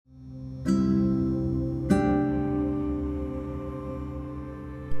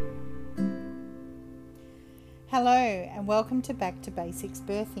Hello and welcome to Back to Basics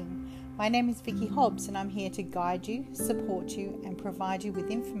Birthing. My name is Vicky Hobbs and I'm here to guide you, support you and provide you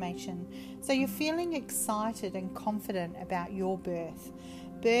with information so you're feeling excited and confident about your birth.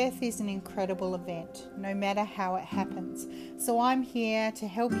 Birth is an incredible event, no matter how it happens. So I'm here to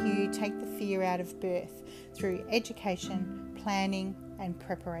help you take the fear out of birth through education, planning and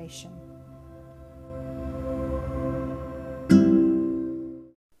preparation.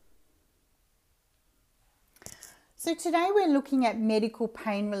 So today we're looking at medical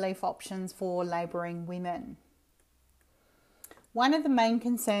pain relief options for labouring women. One of the main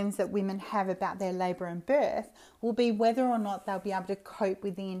concerns that women have about their labour and birth will be whether or not they'll be able to cope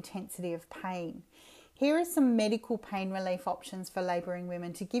with the intensity of pain. Here are some medical pain relief options for labouring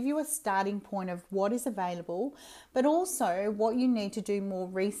women to give you a starting point of what is available, but also what you need to do more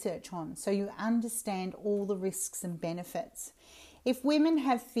research on so you understand all the risks and benefits. If women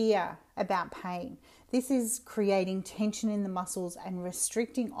have fear about pain, this is creating tension in the muscles and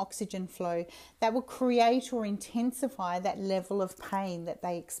restricting oxygen flow that will create or intensify that level of pain that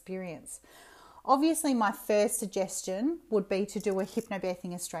they experience. Obviously, my first suggestion would be to do a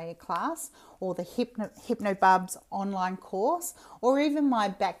Hypnobirthing Australia class or the Hypnobubs online course, or even my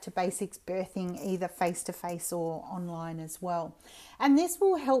Back to Basics Birthing, either face-to-face or online as well. And this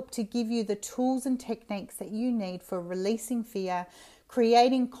will help to give you the tools and techniques that you need for releasing fear,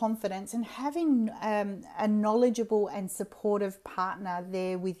 creating confidence and having a knowledgeable and supportive partner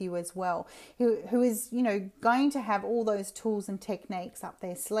there with you as well, who is, going to have all those tools and techniques up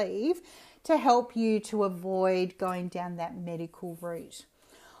their sleeve to help you to avoid going down that medical route.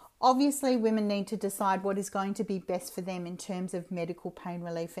 Obviously, women need to decide what is going to be best for them in terms of medical pain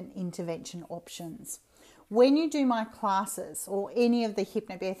relief and intervention options. When you do my classes or any of the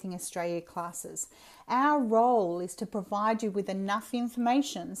Hypnobirthing Australia classes, our role is to provide you with enough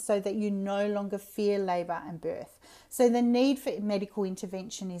information so that you no longer fear labour and birth. So the need for medical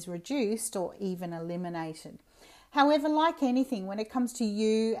intervention is reduced or even eliminated. However, like anything, when it comes to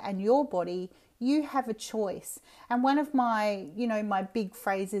you and your body, you have a choice. And one of my, my big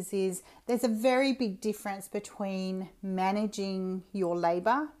phrases is there's a very big difference between managing your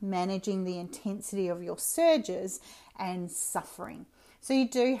labour, managing the intensity of your surges and suffering. So you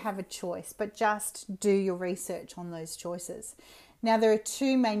do have a choice, but just do your research on those choices. Now, there are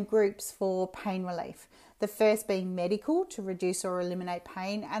two main groups for pain relief. The first being medical to reduce or eliminate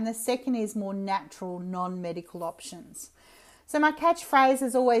pain, and the second is more natural, non-medical options. So my catchphrase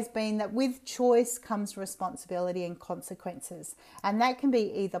has always been that with choice comes responsibility and consequences, and that can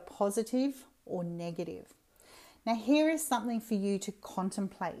be either positive or negative. Now, here is something for you to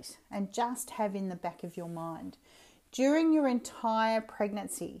contemplate and just have in the back of your mind. During your entire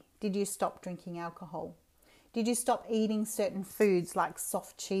pregnancy, did you stop drinking alcohol? Did you stop eating certain foods like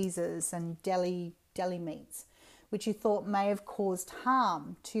soft cheeses and deli meats, which you thought may have caused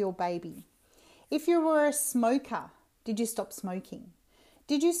harm to your baby? If you were a smoker, did you stop smoking?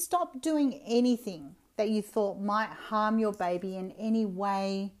 Did you stop doing anything that you thought might harm your baby in any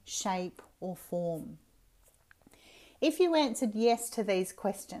way, shape or form? If you answered yes to these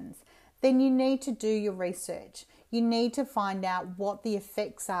questions, then you need to do your research. You need to find out what the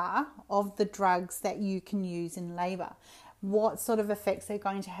effects are of the drugs that you can use in labour, what sort of effects they're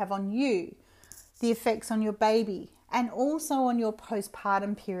going to have on you, the effects on your baby, and also on your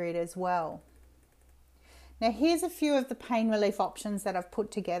postpartum period as well. Now, here's a few of the pain relief options that I've put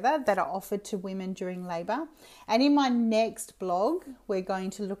together that are offered to women during labour. And in my next blog, we're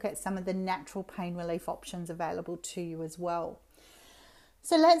going to look at some of the natural pain relief options available to you as well.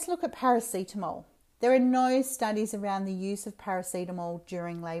 So let's look at paracetamol. There are no studies around the use of paracetamol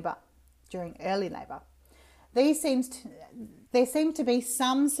during labour, during early labour. There seem to be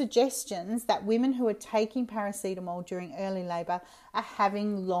some suggestions that women who are taking paracetamol during early labour are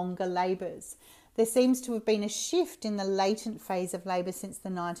having longer labours. There seems to have been a shift in the latent phase of labour since the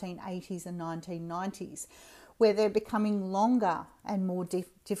 1980s and 1990s, where they're becoming longer and more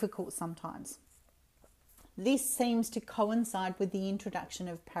difficult sometimes. This seems to coincide with the introduction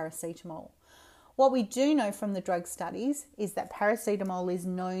of paracetamol. What we do know from the drug studies is that paracetamol is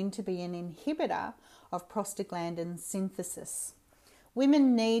known to be an inhibitor of prostaglandin synthesis.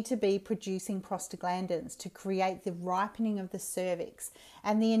 Women need to be producing prostaglandins to create the ripening of the cervix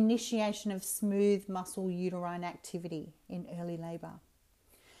and the initiation of smooth muscle uterine activity in early labour.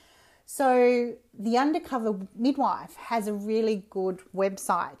 So the Undercover Midwife has a really good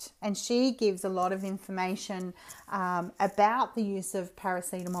website and she gives a lot of information about the use of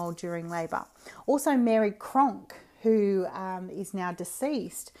paracetamol during labour. Also, Mary Cronk, who is now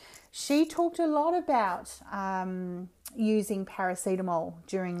deceased, she talked a lot about using paracetamol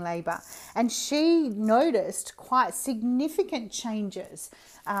during labour, and she noticed quite significant changes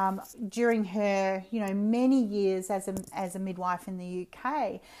during her, many years as a midwife in the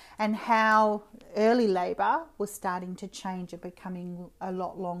UK, and how early labour was starting to change and becoming a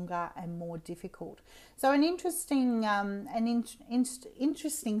lot longer and more difficult. So an interesting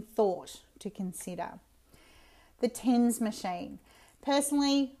interesting thought to consider. The TENS machine.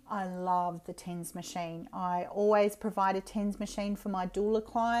 Personally, I love the TENS machine. I always provide a TENS machine for my doula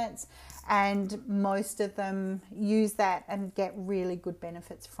clients, and most of them use that and get really good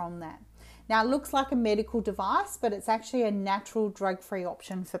benefits from that. Now, it looks like a medical device, but it's actually a natural drug-free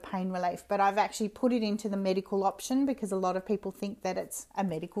option for pain relief. But I've actually put it into the medical option because a lot of people think that it's a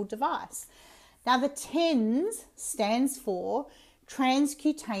medical device. Now, the TENS stands for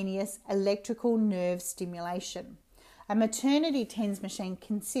transcutaneous electrical nerve stimulation. A maternity TENS machine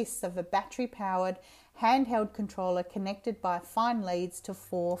consists of a battery-powered handheld controller connected by fine leads to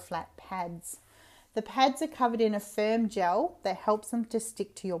 4 flat pads. The pads are covered in a firm gel that helps them to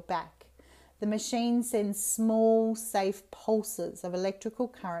stick to your back. The machine sends small, safe pulses of electrical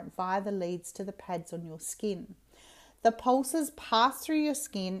current via the leads to the pads on your skin. The pulses pass through your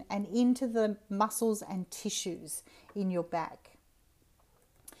skin and into the muscles and tissues in your back.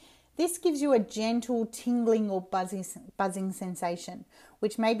 This gives you a gentle tingling or buzzing sensation,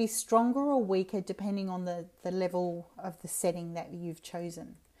 which may be stronger or weaker depending on the level of the setting that you've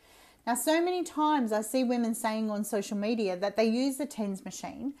chosen. Now, so many times I see women saying on social media that they use the TENS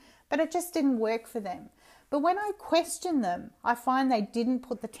machine, but it just didn't work for them. But when I question them, I find they didn't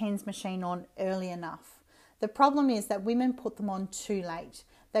put the TENS machine on early enough. The problem is that women put them on too late.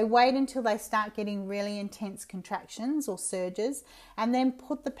 They wait until they start getting really intense contractions or surges and then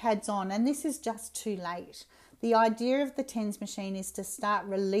put the pads on, and this is just too late. The idea of the TENS machine is to start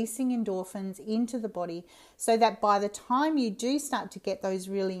releasing endorphins into the body so that by the time you do start to get those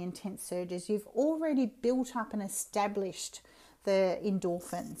really intense surges, you've already built up and established the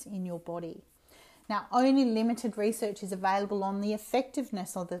endorphins in your body. Now, only limited research is available on the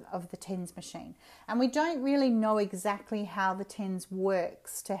effectiveness of the TENS machine, and we don't really know exactly how the TENS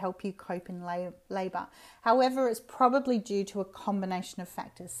works to help you cope in labour. However, it's probably due to a combination of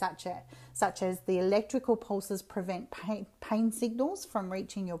factors such as the electrical pulses prevent pain signals from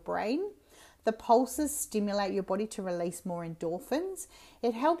reaching your brain. The pulses stimulate your body to release more endorphins.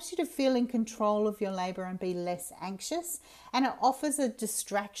 It helps you to feel in control of your labour and be less anxious, and it offers a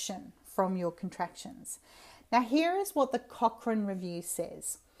distraction from your contractions. Now, here is what the Cochrane review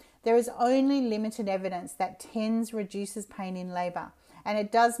says. There is only limited evidence that TENS reduces pain in labour, and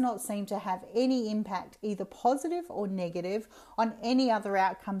it does not seem to have any impact, either positive or negative, on any other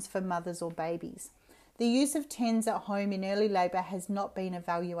outcomes for mothers or babies. The use of TENS at home in early labour has not been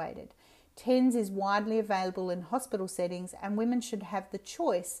evaluated. TENS is widely available in hospital settings, and women should have the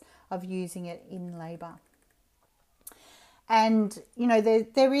choice of using it in labour. And,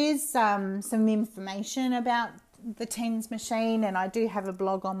 there is some information about the TENS machine, and I do have a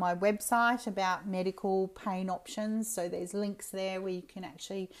blog on my website about medical pain options. So there's links there where you can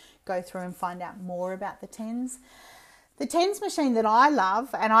actually go through and find out more about the TENS. The TENS machine that I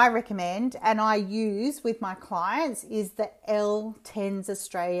love and I recommend and I use with my clients is the L-TENS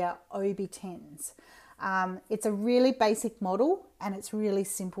Australia OB-TENS. It's a really basic model and it's really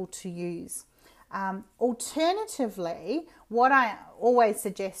simple to use. Alternatively, what I always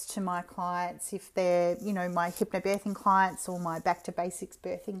suggest to my clients, if they're, my hypnobirthing clients or my back to basics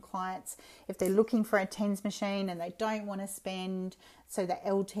birthing clients, if they're looking for a TENS machine and they don't want to spend, so the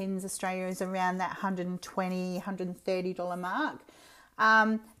L-TENS Australia is around that $120, $130 mark,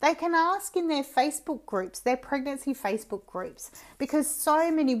 they can ask in their Facebook groups, their pregnancy Facebook groups, because so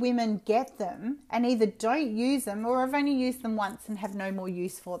many women get them and either don't use them or have only used them once and have no more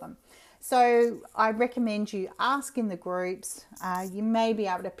use for them. So I recommend you ask in the groups. You may be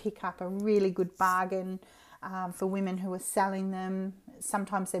able to pick up a really good bargain for women who are selling them.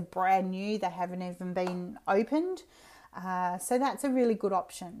 Sometimes they're brand new, they haven't even been opened. So that's a really good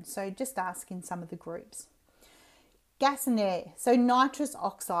option. So just ask in some of the groups. Gas and air. So nitrous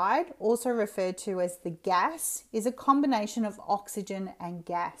oxide, also referred to as the gas, is a combination of oxygen and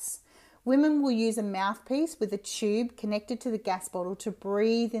gas. Women will use a mouthpiece with a tube connected to the gas bottle to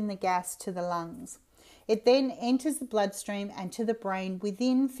breathe in the gas to the lungs. It then enters the bloodstream and to the brain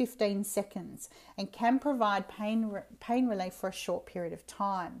within 15 seconds and can provide pain relief for a short period of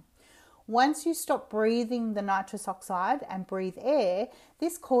time. Once you stop breathing the nitrous oxide and breathe air,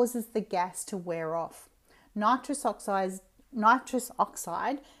 this causes the gas to wear off. Nitrous oxide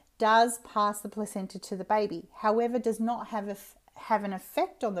does pass the placenta to the baby, however, does not have an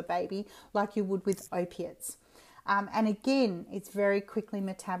effect on the baby like you would with opiates. And again, it's very quickly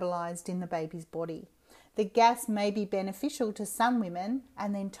metabolized in the baby's body. The gas may be beneficial to some women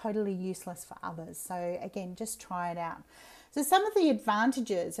and then totally useless for others. So again, just try it out. So some of the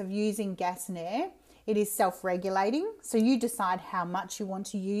advantages of using gas and air: it is self-regulating, so you decide how much you want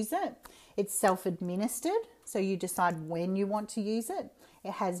to use it. It's self-administered, so you decide when you want to use it.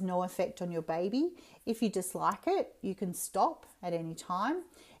 It has no effect on your baby. If you dislike it, you can stop at any time.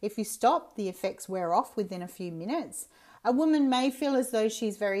 If you stop, the effects wear off within a few minutes. A woman may feel as though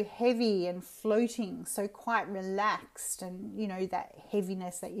she's very heavy and floating, so quite relaxed, and that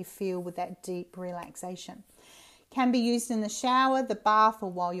heaviness that you feel with that deep relaxation. Can be used in the shower, the bath,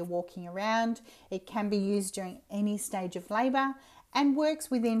 or while you're walking around. It can be used during any stage of labour and works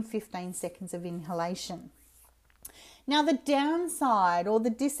within 15 seconds of inhalation. Now, the downside or the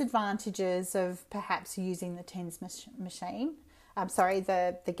disadvantages of perhaps using the TENS machine,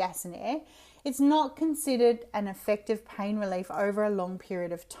 the gas and air, it's not considered an effective pain relief over a long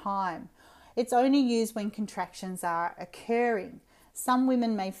period of time. It's only used when contractions are occurring. Some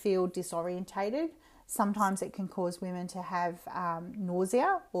women may feel disorientated. Sometimes it can cause women to have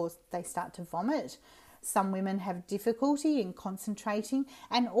nausea, or they start to vomit. Some women have difficulty in concentrating,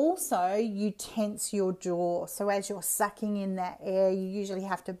 and also you tense your jaw. So as you're sucking in that air, you usually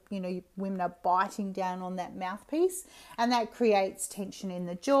have to, women are biting down on that mouthpiece, and that creates tension in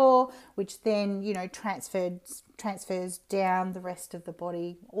the jaw, which then, transfers down the rest of the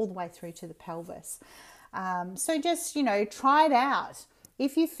body all the way through to the pelvis. So just, try it out.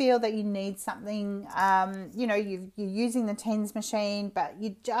 If you feel that you need something, you're using the TENS machine, but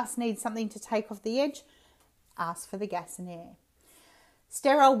you just need something to take off the edge, ask for the gas and air.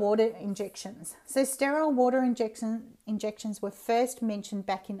 Sterile water injections. So sterile water injections were first mentioned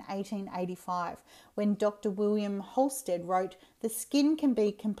back in 1885 when Dr. William Halsted wrote, "The skin can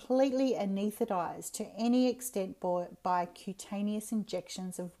be completely anesthetized to any extent by cutaneous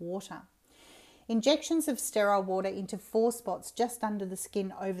injections of water." Injections of sterile water into 4 spots just under the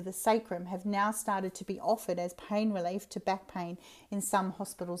skin over the sacrum have now started to be offered as pain relief to back pain in some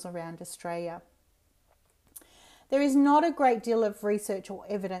hospitals around Australia. There is not a great deal of research or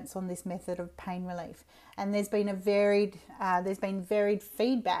evidence on this method of pain relief, and there's been varied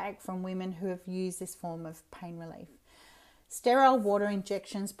feedback from women who have used this form of pain relief. Sterile water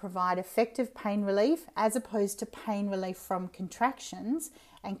injections provide effective pain relief as opposed to pain relief from contractions,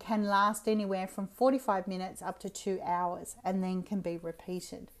 and can last anywhere from 45 minutes up to 2 hours and then can be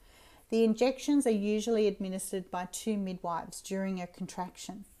repeated. The injections are usually administered by 2 midwives during a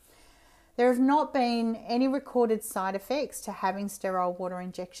contraction. There have not been any recorded side effects to having sterile water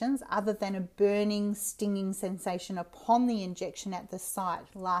injections other than a burning, stinging sensation upon the injection at the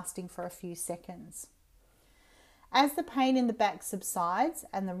site, lasting for a few seconds. As the pain in the back subsides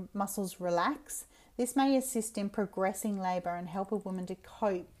and the muscles relax, this may assist in progressing labour and help a woman to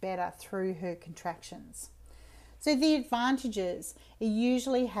cope better through her contractions. So the advantages: it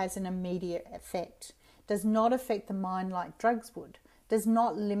usually has an immediate effect, does not affect the mind like drugs would, does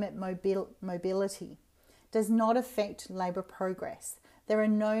not limit mobility, does not affect labour progress. There are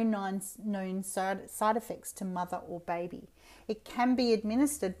no known side effects to mother or baby. It can be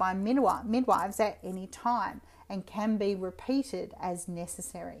administered by midwives at any time and can be repeated as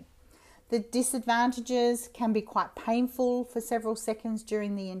necessary. The disadvantages can be quite painful for several seconds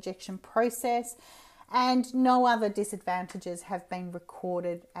during the injection process, and no other disadvantages have been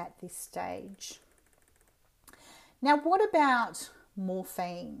recorded at this stage. Now, what about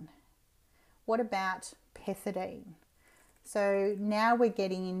morphine? What about pethidine? So now we're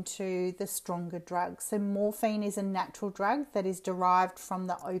getting into the stronger drugs. So morphine is a natural drug that is derived from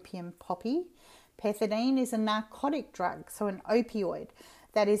the opium poppy. Pethidine is a narcotic drug, so an opioid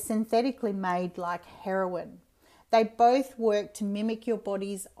that is synthetically made like heroin. They both work to mimic your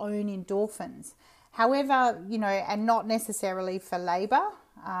body's own endorphins. However, and not necessarily for labour,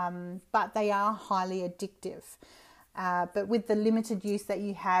 but they are highly addictive. But with the limited use that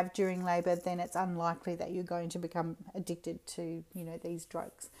you have during labour, then it's unlikely that you're going to become addicted to, these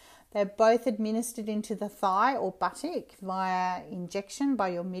drugs. They're both administered into the thigh or buttock via injection by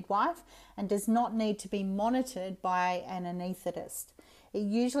your midwife and does not need to be monitored by an anaesthetist. It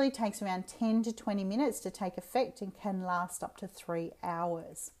usually takes around 10 to 20 minutes to take effect and can last up to 3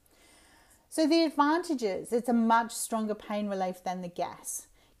 hours. So the advantages: it's a much stronger pain relief than the gas,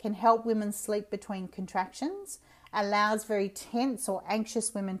 can help women sleep between contractions, allows very tense or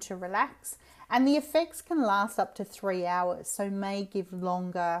anxious women to relax, and the effects can last up to 3 hours, so may give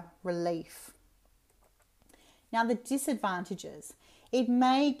longer relief. Now, the disadvantages: It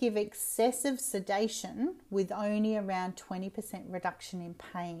may give excessive sedation with only around 20% reduction in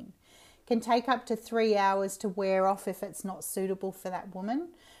pain. Can take up to 3 hours to wear off if it's not suitable for that woman.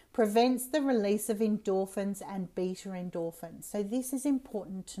 Prevents the release of endorphins and beta endorphins. So this is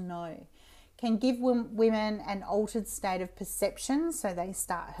important to know. Can give women an altered state of perception, so they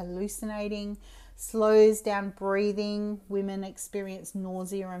start hallucinating. Slows down breathing. Women experience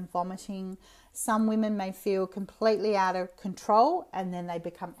nausea and vomiting. Some women may feel completely out of control and then they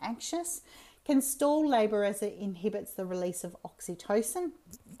become anxious. Can stall labour as it inhibits the release of oxytocin.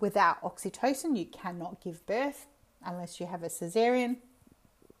 Without oxytocin, you cannot give birth unless you have a cesarean.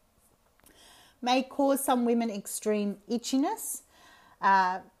 May cause some women extreme itchiness.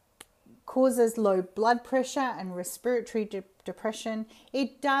 Causes low blood pressure and respiratory depression.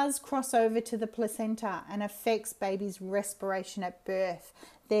 It does cross over to the placenta and affects babies' respiration at birth.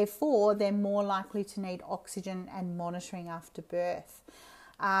 Therefore, they're more likely to need oxygen and monitoring after birth.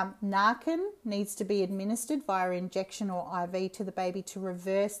 Narcan needs to be administered via injection or IV to the baby to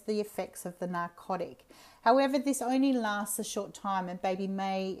reverse the effects of the narcotic. However, this only lasts a short time and baby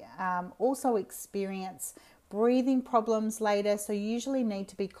may also experience breathing problems later, so you usually need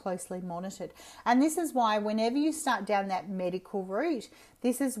to be closely monitored. And this is why whenever you start down that medical route,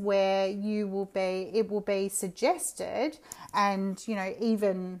 this is where it will be suggested and,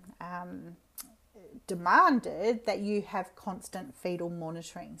 even demanded that you have constant fetal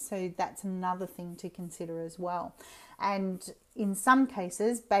monitoring. So that's another thing to consider as well. And in some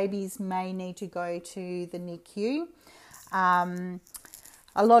cases, babies may need to go to the NICU.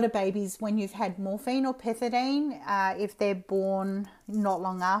 A lot of babies, when you've had morphine or pethidine, if they're born not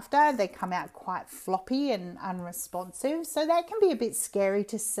long after, they come out quite floppy and unresponsive. So that can be a bit scary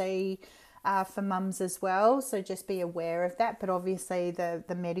to see for mums as well. So just be aware of that. But obviously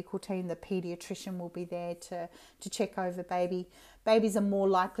the medical team, the paediatrician will be there to check over baby. Babies are more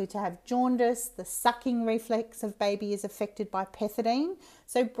likely to have jaundice. The sucking reflex of baby is affected by pethidine.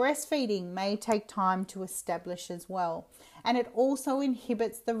 So breastfeeding may take time to establish as well. And it also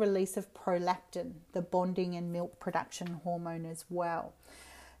inhibits the release of prolactin, the bonding and milk production hormone as well.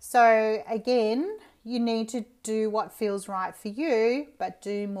 So again, you need to do what feels right for you, but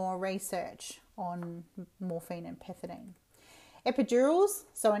do more research on morphine and pethidine. Epidurals.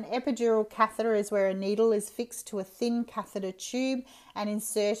 So an epidural catheter is where a needle is fixed to a thin catheter tube and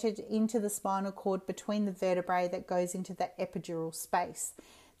inserted into the spinal cord between the vertebrae that goes into the epidural space.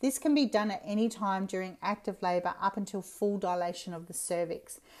 This can be done at any time during active labour up until full dilation of the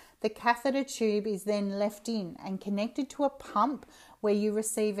cervix. The catheter tube is then left in and connected to a pump where you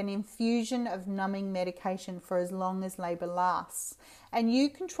receive an infusion of numbing medication for as long as labour lasts. And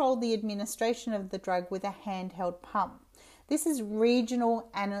you control the administration of the drug with a handheld pump. This is regional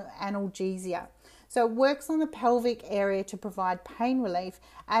analgesia. So it works on the pelvic area to provide pain relief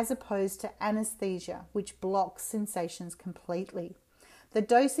as opposed to anaesthesia, which blocks sensations completely. The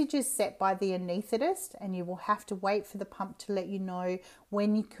dosage is set by the anaesthetist and you will have to wait for the pump to let you know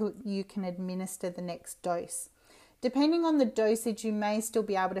when you can administer the next dose. Depending on the dosage, you may still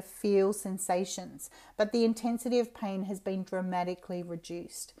be able to feel sensations, but the intensity of pain has been dramatically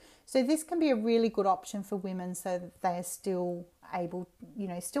reduced. So this can be a really good option for women so that they are still able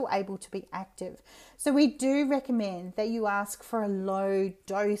to be active. So we do recommend that you ask for a low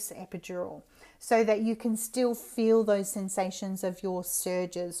dose epidural so that you can still feel those sensations of your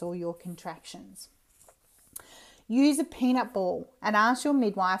surges or your contractions. Use a peanut ball and ask your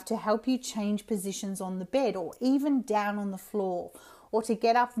midwife to help you change positions on the bed or even down on the floor, or to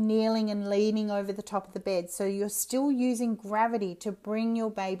get up kneeling and leaning over the top of the bed so you're still using gravity to bring your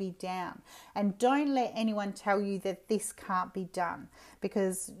baby down. And don't let anyone tell you that this can't be done,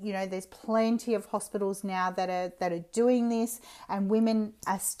 because there's plenty of hospitals now that are doing this, and women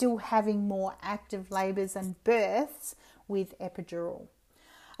are still having more active labours and births with epidural.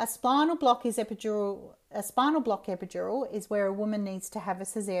 A spinal block epidural is where a woman needs to have a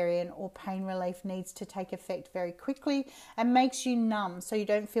cesarean or pain relief needs to take effect very quickly and makes you numb so you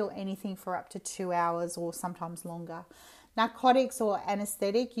don't feel anything for up to 2 hours or sometimes longer. Narcotics or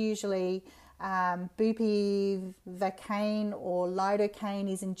anesthetic, usually bupivacaine or lidocaine,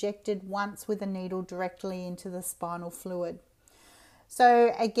 is injected once with a needle directly into the spinal fluid.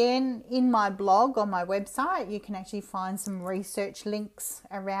 So again, in my blog on my website, you can actually find some research links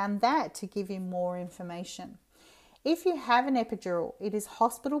around that to give you more information. If you have an epidural, it is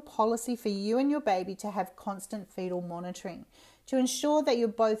hospital policy for you and your baby to have constant fetal monitoring to ensure that you're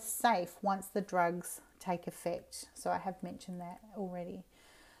both safe once the drugs take effect. So I have mentioned that already.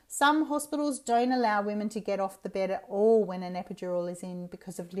 Some hospitals don't allow women to get off the bed at all when an epidural is in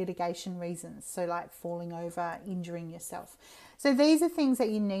because of litigation reasons, so like falling over, injuring yourself. So these are things that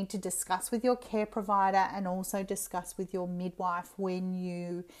you need to discuss with your care provider and also discuss with your midwife when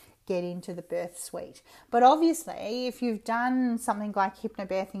you get into the birth suite. But obviously, if you've done something like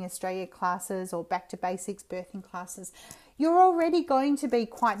Hypnobirthing Australia classes or Back to Basics birthing classes, you're already going to be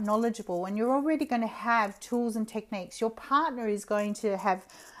quite knowledgeable and you're already going to have tools and techniques. Your partner is going to have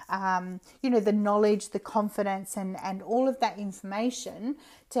the knowledge, the confidence and all of that information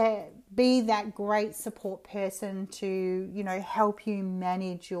to be that great support person to, help you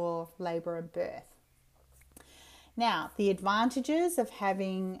manage your labour and birth. Now, the advantages of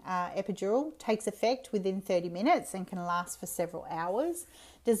having epidural takes effect within 30 minutes and can last for several hours,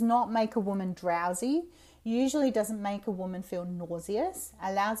 does not make a woman drowsy, usually doesn't make a woman feel nauseous,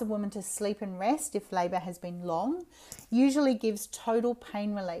 allows a woman to sleep and rest if labour has been long, usually gives total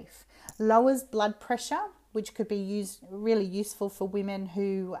pain relief, lowers blood pressure, which could be really useful for women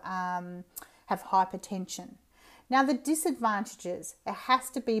who have hypertension. Now, the disadvantages, it has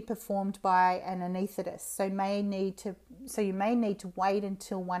to be performed by an anaesthetist, so you may need to wait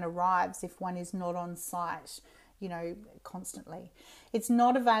until one arrives if one is not on site, constantly. It's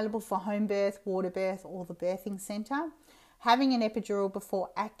not available for home birth, water birth, or the birthing centre. Having an epidural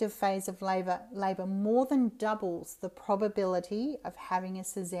before active phase of labour more than doubles the probability of having a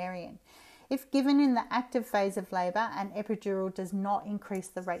caesarean. If given in the active phase of labour, an epidural does not increase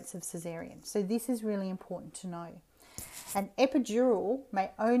the rates of caesarean. So this is really important to know. An epidural may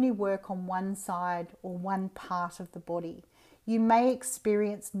only work on one side or one part of the body. You may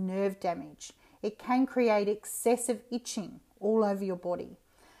experience nerve damage. It can create excessive itching all over your body.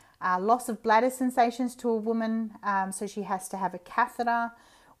 Loss of bladder sensations to a woman, so she has to have a catheter.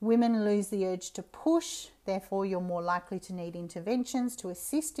 Women lose the urge to push, therefore you're more likely to need interventions to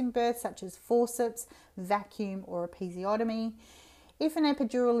assist in birth such as forceps, vacuum or episiotomy. If an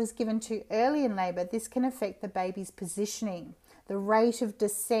epidural is given too early in labour, this can affect the baby's positioning, the rate of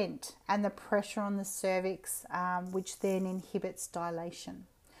descent and the pressure on the cervix, which then inhibits dilation.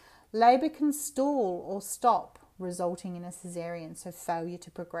 Labour can stall or stop, resulting in a caesarean, so failure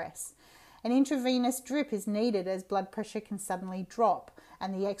to progress. An intravenous drip is needed as blood pressure can suddenly drop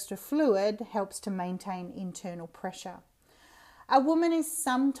and the extra fluid helps to maintain internal pressure. A woman is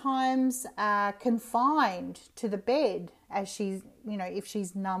sometimes confined to the bed as she's, if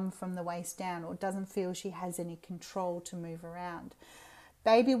she's numb from the waist down or doesn't feel she has any control to move around.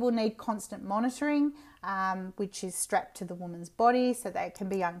 Baby will need constant monitoring, which is strapped to the woman's body so that it can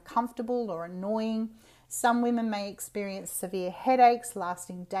be uncomfortable or annoying. Some women may experience severe headaches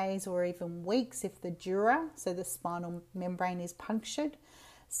lasting days or even weeks if the dura, so the spinal membrane, is punctured.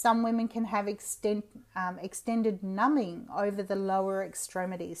 Some women can have extended numbing over the lower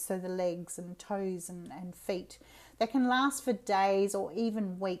extremities, so the legs and toes and feet. They can last for days or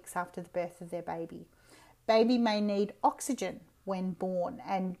even weeks after the birth of their baby. Baby may need oxygen when born,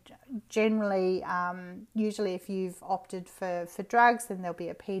 and generally, usually if you've opted for drugs, then there'll be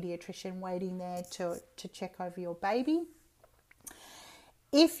a paediatrician waiting there to check over your baby.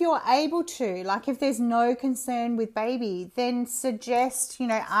 If you're able to, like if there's no concern with baby, then suggest,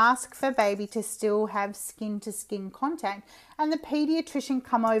 ask for baby to still have skin-to-skin contact and the paediatrician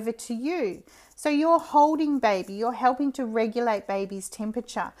come over to you. So you're holding baby, you're helping to regulate baby's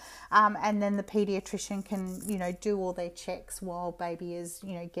temperature, and then the paediatrician can, do all their checks while baby is,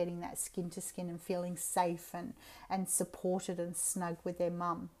 getting that skin-to-skin and feeling safe and supported and snug with their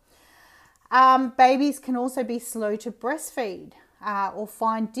mum. Babies can also be slow to breastfeed. Or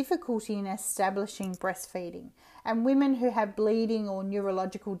find difficulty in establishing breastfeeding. And women who have bleeding or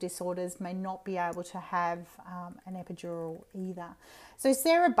neurological disorders may not be able to have an epidural either. So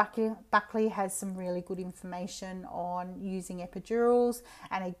Sarah Buckley has some really good information on using epidurals.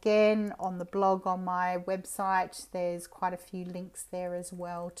 And again, on the blog on my website, there's quite a few links there as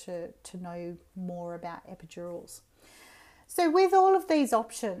well to know more about epidurals. So with all of these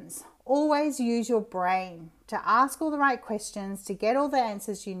options, always use your brain to ask all the right questions, to get all the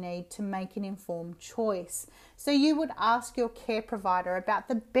answers you need to make an informed choice. So you would ask your care provider about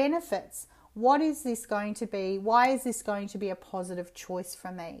the benefits. What is this going to be? Why is this going to be a positive choice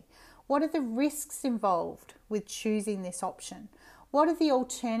for me? What are the risks involved with choosing this option? What are the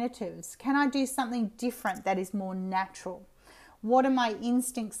alternatives? Can I do something different that is more natural? What are my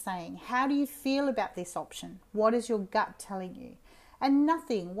instincts saying? How do you feel about this option? What is your gut telling you? And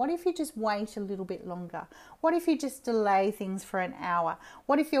nothing. What if you just wait a little bit longer? What if you just delay things for an hour?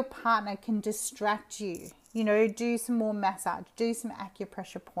 What if your partner can distract you, Do some more massage, do some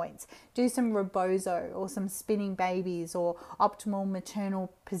acupressure points, do some rebozo or some spinning babies or optimal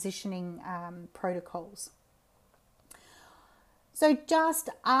maternal positioning protocols. So just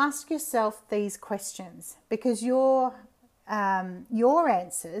ask yourself these questions, because your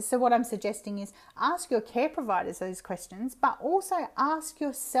answers, so what I'm suggesting is ask your care providers those questions, but also ask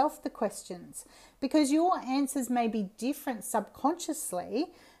yourself the questions, because your answers may be different subconsciously.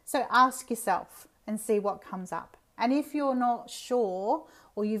 So ask yourself and see what comes up. And if you're not sure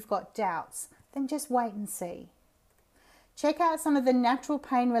or you've got doubts, then just wait and see. Check out some of the natural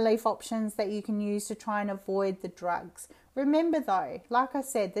pain relief options that you can use to try and avoid the drugs. Remember though, like I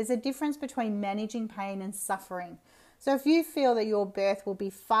said, there's a difference between managing pain and suffering. So if you feel that your birth will be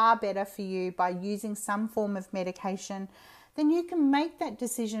far better for you by using some form of medication, then you can make that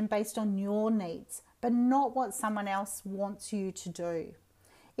decision based on your needs, but not what someone else wants you to do.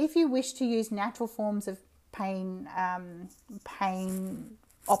 If you wish to use natural forms of pain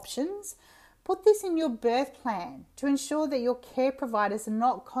options, put this in your birth plan to ensure that your care providers are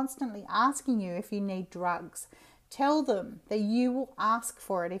not constantly asking you if you need drugs. Tell them that you will ask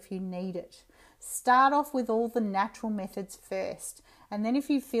for it if you need it. Start off with all the natural methods first, and then if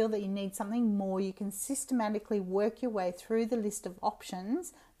you feel that you need something more, you can systematically work your way through the list of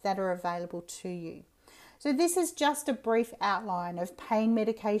options that are available to you. So this is just a brief outline of pain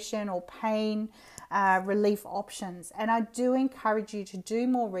medication or pain relief options. And I do encourage you to do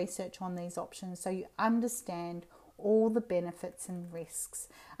more research on these options so you understand all the benefits and risks.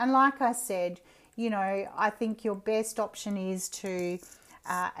 And like I said, I think your best option is to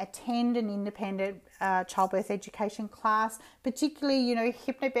attend an independent childbirth education class, particularly,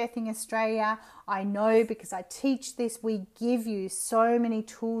 Hypnobirthing Australia. I know because I teach this, we give you so many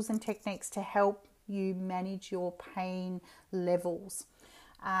tools and techniques to help you manage your pain levels.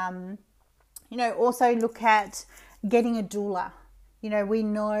 Also look at getting a doula. We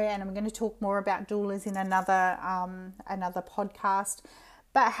know, and I'm going to talk more about doulas in another podcast,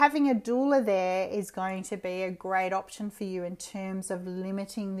 but having a doula there is going to be a great option for you in terms of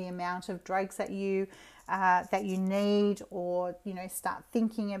limiting the amount of drugs that you need, or start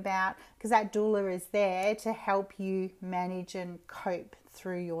thinking about, because that doula is there to help you manage and cope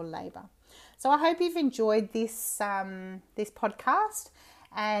through your labour. So I hope you've enjoyed this podcast,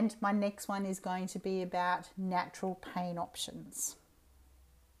 and my next one is going to be about natural pain options.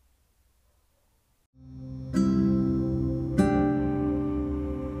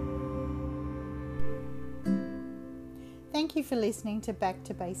 Thank you for listening to Back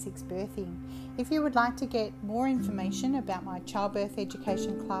to Basics Birthing. If you would like to get more information about my childbirth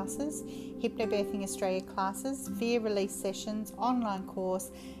education classes, Hypnobirthing Australia classes, fear release sessions, online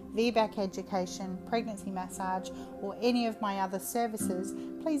course, VBAC education, pregnancy massage, or any of my other services,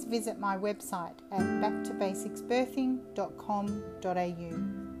 please visit my website at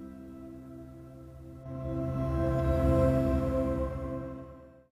backtobasicsbirthing.com.au.